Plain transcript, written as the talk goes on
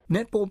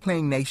Netball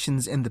playing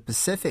nations in the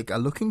Pacific are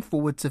looking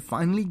forward to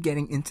finally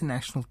getting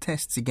international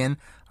tests again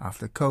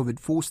after COVID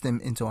forced them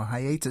into a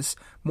hiatus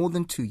more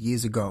than 2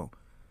 years ago.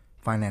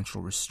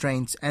 Financial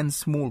restraints and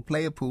small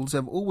player pools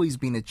have always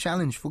been a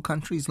challenge for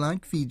countries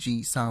like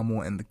Fiji,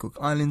 Samoa and the Cook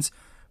Islands,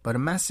 but a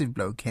massive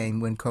blow came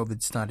when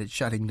COVID started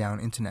shutting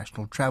down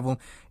international travel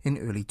in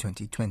early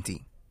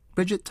 2020.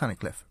 Bridget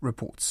Tunnicliffe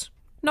reports.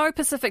 No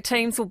Pacific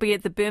teams will be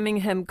at the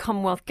Birmingham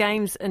Commonwealth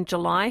Games in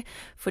July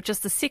for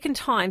just the second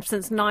time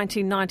since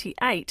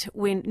 1998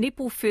 when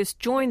netball first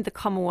joined the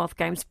Commonwealth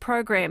Games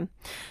program.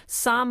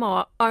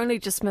 Samoa only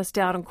just missed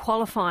out on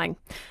qualifying.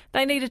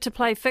 They needed to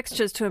play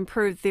fixtures to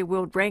improve their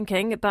world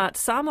ranking, but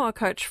Samoa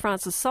coach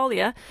Francis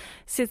Solia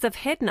says they've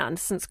had none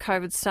since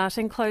COVID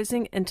started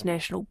closing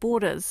international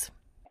borders.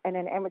 In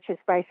an amateur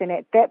space, and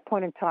at that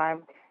point in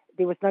time,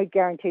 there was no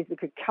guarantees we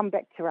could come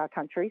back to our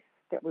countries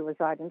that we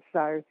reside in,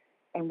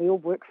 and we all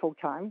work full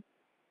time.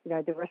 You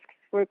know, the risks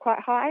were quite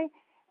high,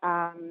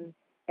 and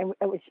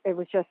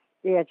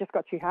it just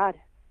got too hard.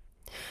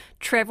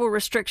 Travel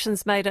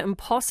restrictions made it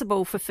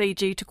impossible for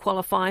Fiji to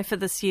qualify for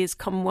this year's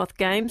Commonwealth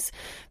Games.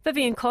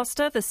 Vivian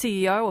Costa, the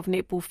CEO of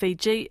Netball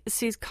Fiji,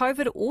 says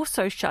COVID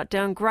also shut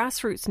down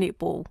grassroots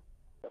netball.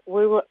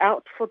 We were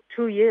out for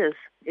 2 years,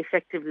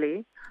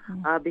 effectively,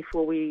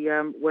 before we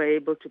were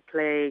able to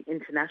play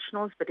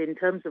internationals. But in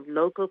terms of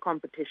local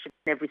competition,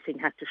 everything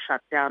had to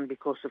shut down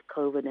because of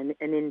COVID. And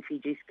in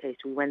Fiji's case,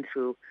 we went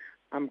through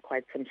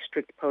quite some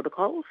strict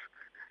protocols.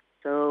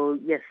 So,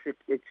 yes,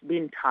 it's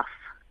been tough.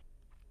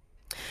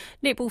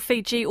 Netball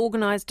Fiji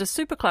organised a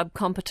Super Club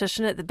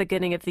competition at the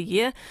beginning of the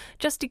year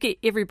just to get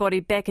everybody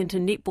back into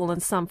netball in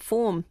some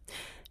form.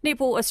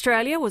 Netball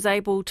Australia was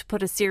able to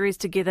put a series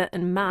together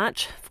in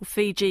March for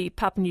Fiji,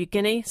 Papua New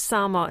Guinea,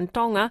 Samoa and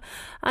Tonga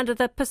under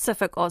the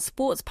Pacific Oz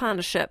Sports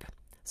Partnership.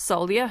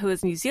 Solia, who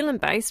is New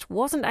Zealand-based,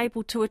 wasn't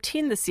able to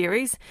attend the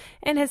series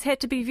and has had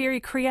to be very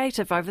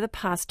creative over the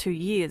past 2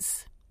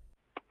 years.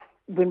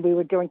 When we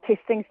were doing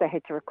testings, they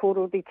had to record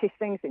all their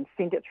testings and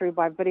send it through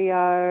by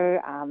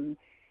video.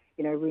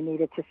 We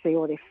needed to see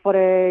all their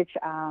footage,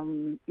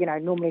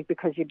 normally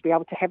because you'd be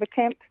able to have a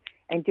camp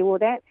and do all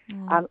that.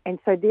 And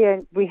so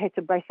there we had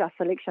to base our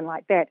selection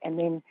like that and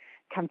then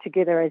come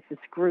together as this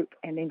group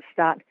and then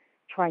start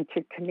trying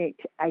to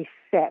connect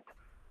ASAP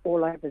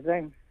all over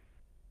Zoom.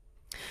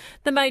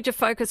 The major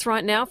focus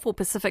right now for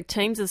Pacific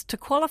teams is to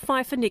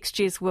qualify for next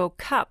year's World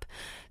Cup.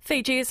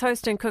 Fiji is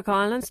hosting Cook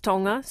Islands,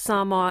 Tonga,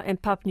 Samoa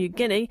and Papua New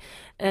Guinea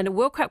in a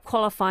World Cup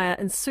qualifier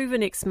in Suva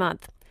next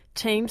month.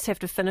 Teams have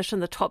to finish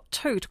in the top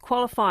 2 to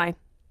qualify.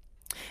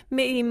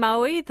 Mi'i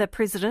Maui, the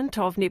president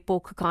of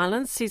Netball Cook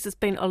Islands, says it's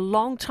been a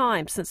long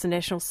time since the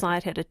national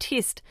side had a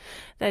test.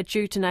 They're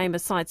due to name a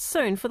side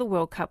soon for the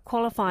World Cup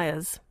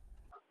qualifiers.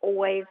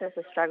 Always is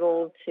a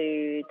struggle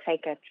to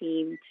take a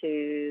team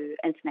to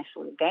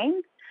international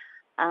games,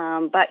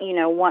 but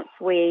once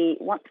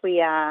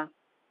we are,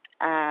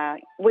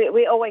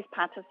 we always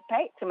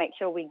participate to make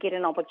sure we get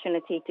an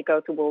opportunity to go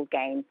to World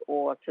Games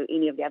or to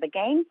any of the other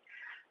games.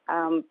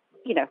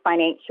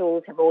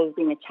 Financials have always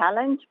been a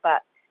challenge,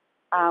 but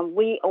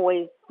we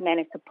always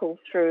manage to pull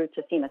through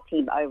to send a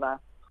team over.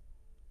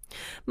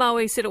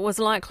 Maui said it was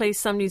likely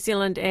some New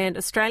Zealand and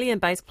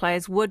Australian-based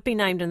players would be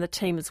named in the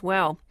team as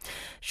well.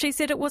 She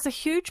said it was a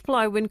huge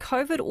blow when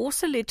COVID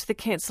also led to the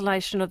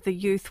cancellation of the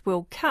Youth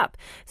World Cup,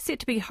 set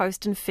to be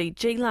hosted in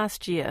Fiji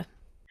last year.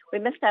 We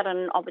missed out on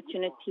an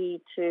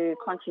opportunity to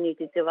continue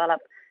to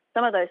develop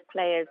some of those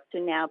players to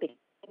now be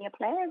senior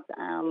players.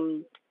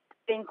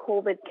 When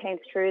COVID came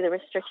through, the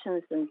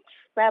restrictions in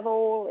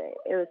travel,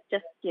 it was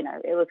just,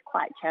 it was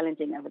quite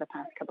challenging over the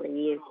past couple of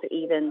years to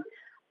even,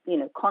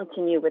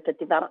 continue with the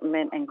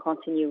development and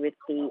continue with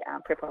the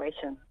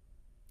preparation.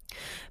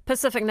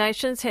 Pacific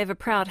nations have a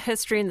proud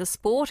history in the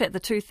sport. At the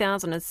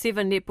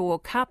 2007 Netball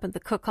World Cup in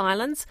the Cook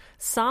Islands,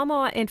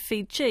 Samoa and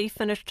Fiji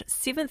finished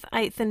 7th,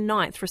 8th and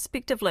 9th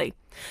respectively.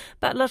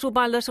 But little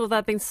by little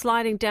they've been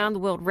sliding down the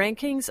world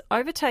rankings,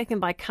 overtaken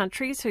by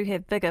countries who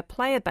have bigger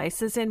player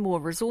bases and more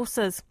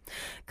resources.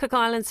 Cook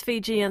Islands,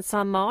 Fiji and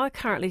Samoa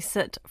currently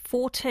sit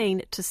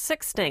 14 to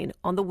 16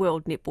 on the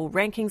World Netball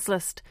Rankings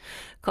list.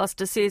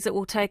 Costa says it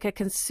will take a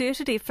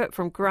concerted effort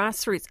from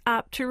grassroots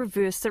up to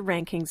reverse the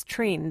rankings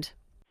trend.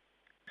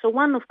 So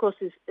one, of course,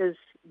 is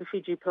the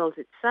Fiji Pearls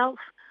itself,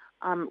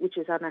 which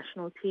is our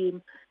national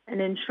team,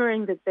 and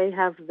ensuring that they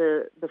have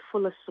the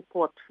fullest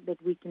support that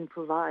we can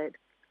provide.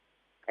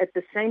 At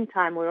the same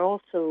time, we're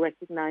also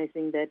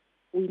recognizing that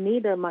we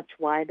need a much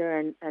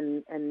wider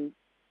and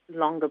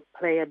longer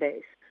player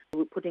base.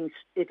 We're putting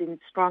it in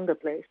stronger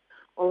place,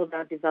 all of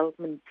our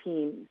development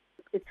teams.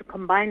 It's a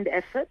combined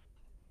effort.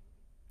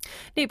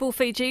 Netball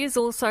Fiji is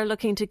also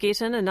looking to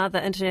get in another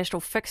international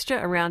fixture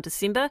around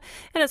December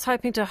and is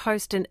hoping to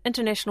host an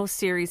international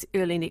series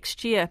early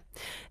next year.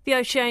 The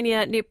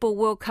Oceania Netball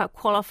World Cup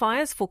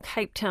qualifiers for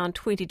Cape Town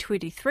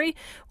 2023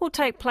 will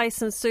take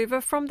place in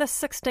Suva from the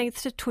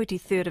 16th to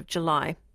 23rd of July.